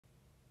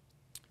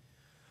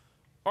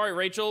All right,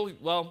 Rachel.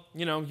 Well,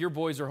 your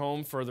boys are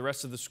home for the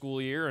rest of the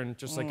school year, and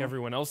just like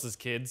everyone else's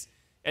kids,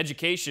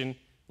 education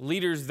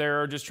leaders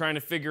there are just trying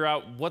to figure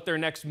out what their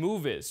next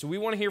move is. So we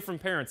want to hear from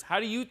parents. How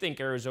do you think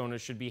Arizona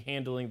should be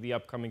handling the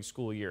upcoming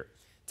school year?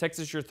 Text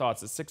us your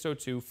thoughts at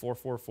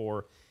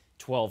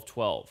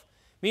 602-444-1212.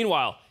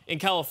 Meanwhile, in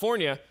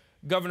California,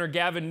 Governor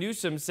Gavin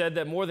Newsom said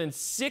that more than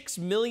 6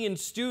 million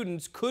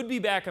students could be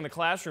back in the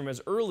classroom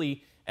as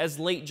early as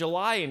late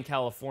July in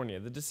California.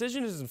 The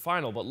decision isn't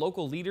final, but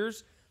local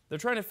leaders, they're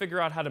trying to figure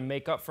out how to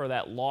make up for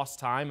that lost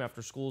time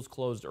after schools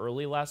closed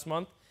early last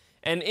month.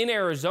 And in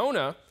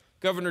Arizona,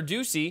 Governor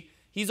Ducey,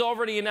 he's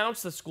already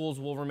announced the schools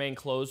will remain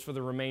closed for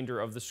the remainder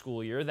of the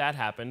school year. That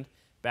happened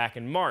back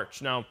in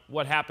March. Now,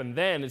 what happened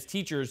then is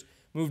teachers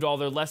moved all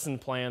their lesson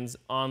plans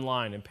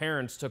online and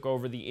parents took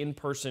over the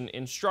in-person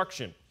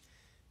instruction.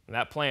 And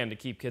that plan to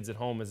keep kids at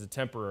home is a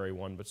temporary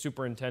one, but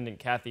Superintendent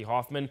Kathy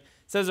Hoffman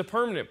says a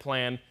permanent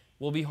plan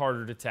will be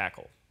harder to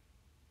tackle.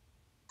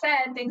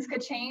 Things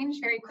could change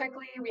very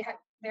quickly.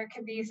 There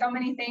could be so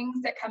many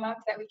things that come up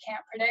that we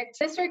can't predict.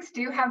 Districts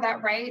do have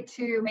that right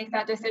to make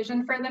that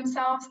decision for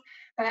themselves,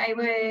 but I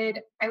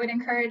would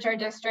encourage our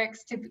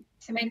districts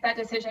to make that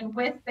decision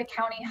with the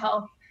county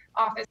health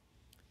office.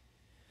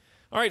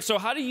 All right, so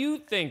how do you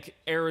think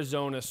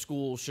Arizona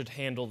schools should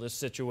handle this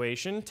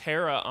situation?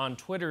 Tara on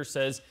Twitter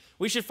says,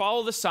 we should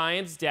follow the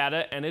science,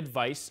 data, and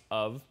advice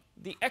of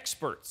the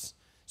experts.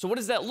 So what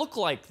does that look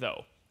like,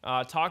 though?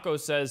 Taco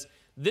says,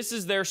 this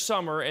is their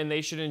summer, and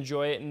they should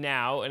enjoy it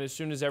now, and as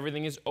soon as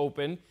everything is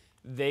open,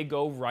 they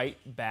go right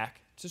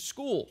back to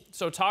school.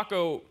 So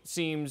Taco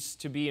seems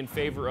to be in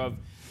favor of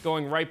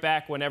going right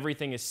back when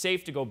everything is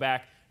safe to go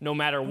back, no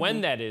matter when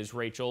that is,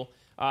 Rachel.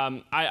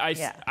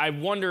 I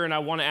wonder, and I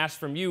want to ask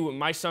from you,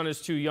 my son is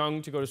too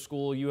young to go to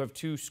school. You have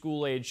 2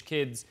 school-age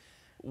kids.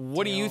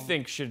 What do you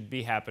think should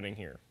be happening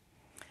here?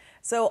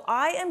 So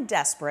I am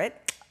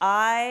desperate.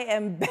 I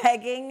am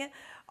begging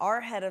our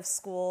head of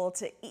school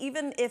to,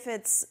 even if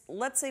it's,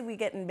 let's say we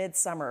get in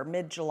midsummer,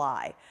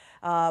 mid-July,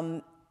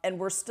 and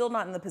we're still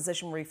not in the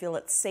position where we feel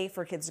it's safe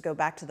for kids to go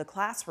back to the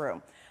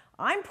classroom.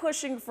 I'm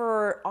pushing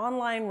for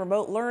online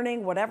remote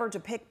learning, whatever, to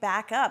pick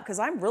back up because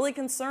I'm really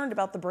concerned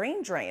about the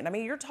brain drain. I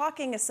mean, you're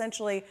talking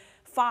essentially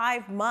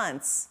 5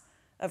 months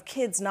of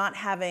kids not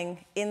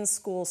having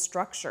in-school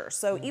structure.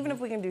 So even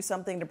if we can do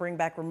something to bring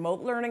back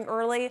remote learning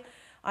early,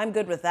 I'm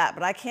good with that.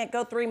 But I can't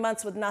go 3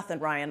 months with nothing,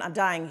 Ryan. I'm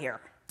dying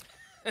here.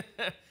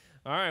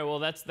 All right, well,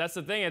 that's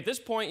the thing. At this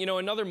point,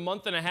 another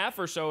month and a half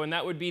or so, and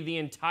that would be the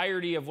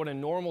entirety of what a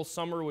normal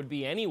summer would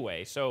be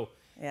anyway. So,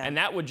 and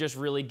that would just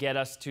really get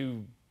us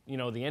to,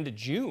 the end of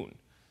June.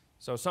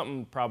 So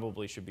something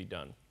probably should be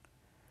done.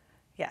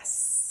 Yes,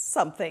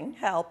 something.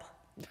 Help.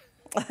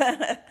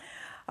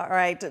 All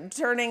right,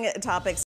 turning topics.